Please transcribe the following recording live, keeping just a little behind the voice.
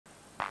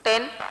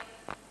10,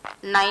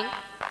 9,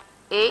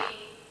 8,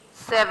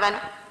 7,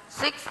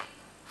 6,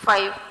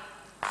 5,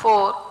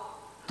 4,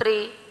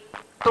 3,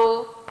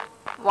 2,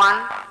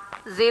 1,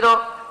 0.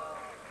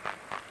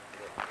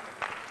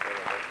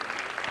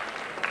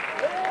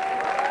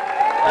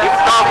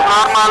 Liftoff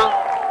normal.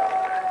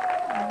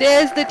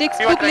 There's the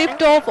textbook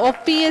liftoff of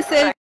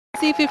Pslv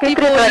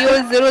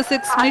C-54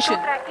 06 mission.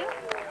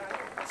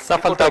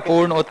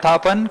 सफलतापूर्ण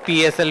उत्थापन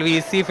PSLV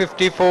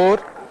C-54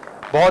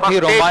 बहुत ही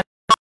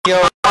रोमांचक।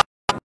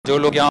 जो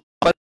लोग यहाँ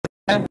पर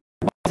हैं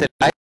से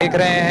लाइव देख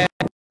रहे हैं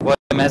वो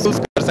महसूस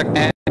कर सकते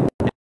हैं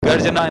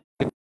गर्जना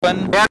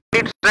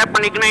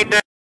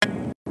 39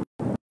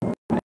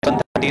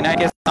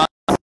 के साथ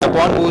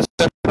पॉन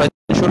बूस्टर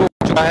शुरू हो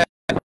चुका है।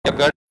 जब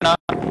गर्जना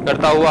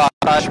करता हुआ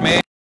आकाश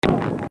में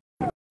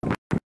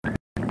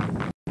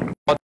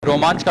बहुत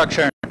रोमांच का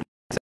क्षण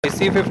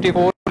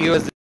C-54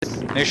 यूएस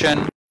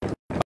मिशन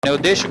अपने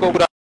उद्देश्य को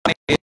पूरा करने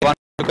के लिए हो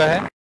चुका है।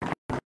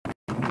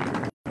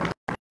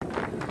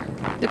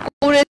 The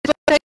core is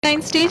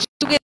 39 stage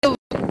together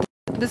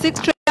with the 6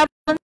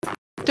 trapons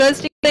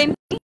thrusting the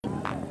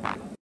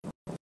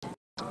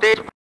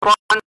Stage 1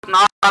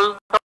 normal.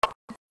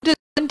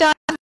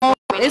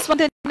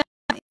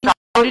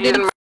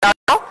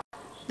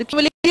 The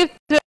cumulative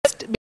thrust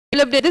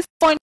developed at this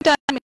point in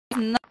time is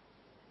not.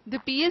 The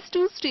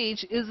PS2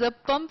 stage is a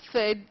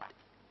pump-fed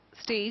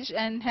stage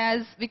and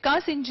has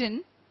Vikas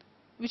engine,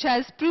 which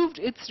has proved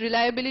its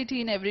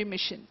reliability in every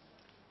mission.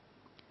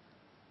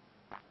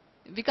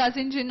 Vikas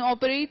engine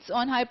operates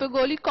on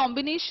hypergolic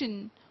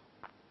combination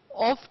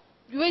of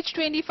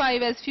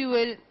UH25 as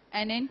fuel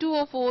and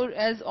N2O4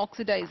 as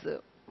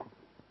oxidizer.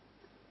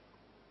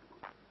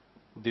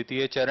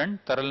 द्वितीय चरण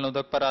तरल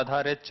नोदक पर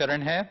आधारित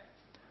चरण है।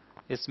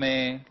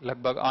 इसमें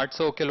लगभग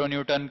 800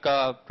 kilonewton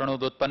का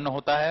प्रणोद उत्पन्न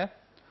होता है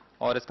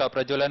और इसका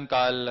प्रज्वलन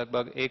काल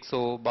लगभग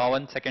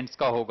 152 सेकंड्स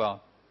का होगा।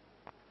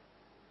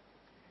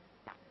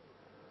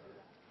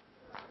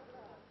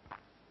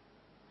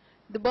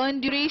 The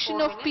burn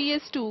duration of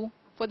PS2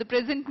 for the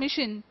present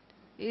mission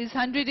is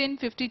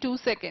 152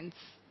 seconds.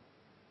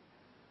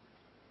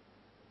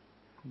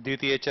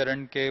 द्वितीय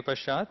चरण के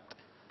पश्चात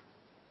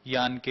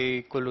यान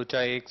के कुल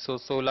ऊंचाई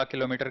 116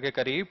 किलोमीटर के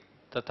करीब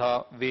तथा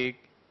वेग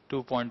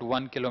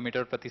 2.1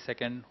 किलोमीटर प्रति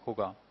सेकंड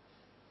होगा।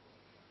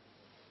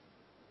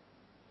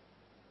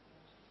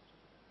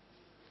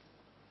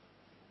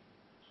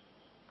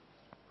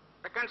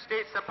 Second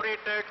stage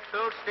separated,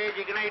 third stage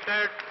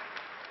ignited.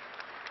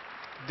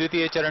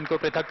 द्वितीय चरण को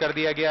पृथक कर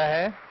दिया गया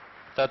है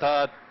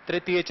तथा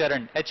तृतीय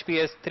चरण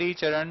HPS-3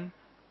 चरण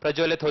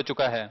प्रज्वलित हो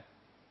चुका है।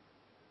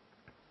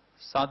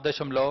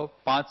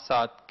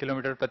 7.57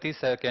 किलोमीटर प्रति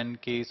सेकंड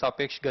की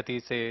सापेक्ष गति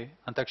से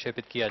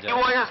अंतक्षेपित किया जाए।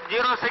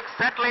 EOS-06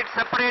 satellite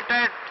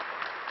separated.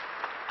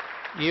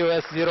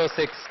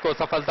 EOS-06 को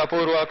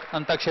सफलतापूर्वक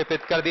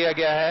अंतक्षेपित कर दिया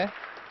गया है।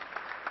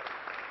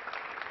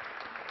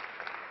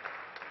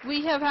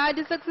 We have had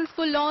a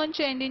successful launch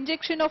and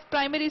injection of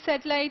primary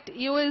satellite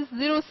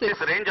EOS-06.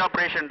 This range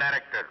operation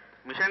director.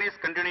 Mission is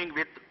continuing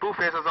with two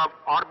phases of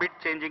orbit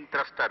changing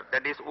thruster,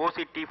 that is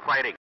OCT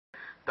firing.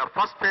 The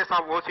first phase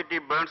of OCT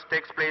burns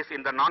takes place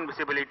in the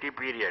non-visibility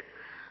period.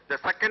 The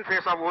second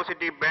phase of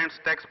OCT burns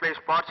takes place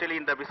partially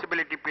in the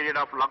visibility period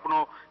of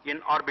Lucknow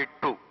in orbit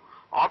 2.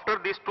 After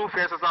these two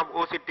phases of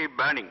OCT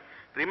burning,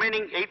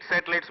 remaining 8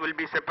 satellites will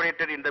be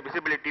separated in the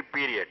visibility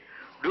period.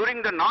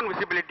 During the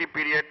non-visibility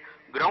period,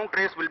 ground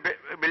trace will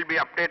be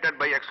updated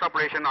by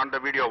extrapolation on the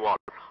video wall.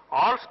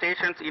 All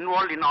stations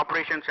involved in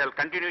operation shall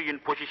continue in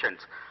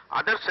positions.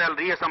 Others shall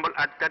reassemble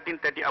at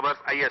 13:30 hours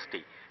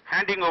IST.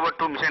 Handing over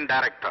to Mission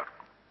Director.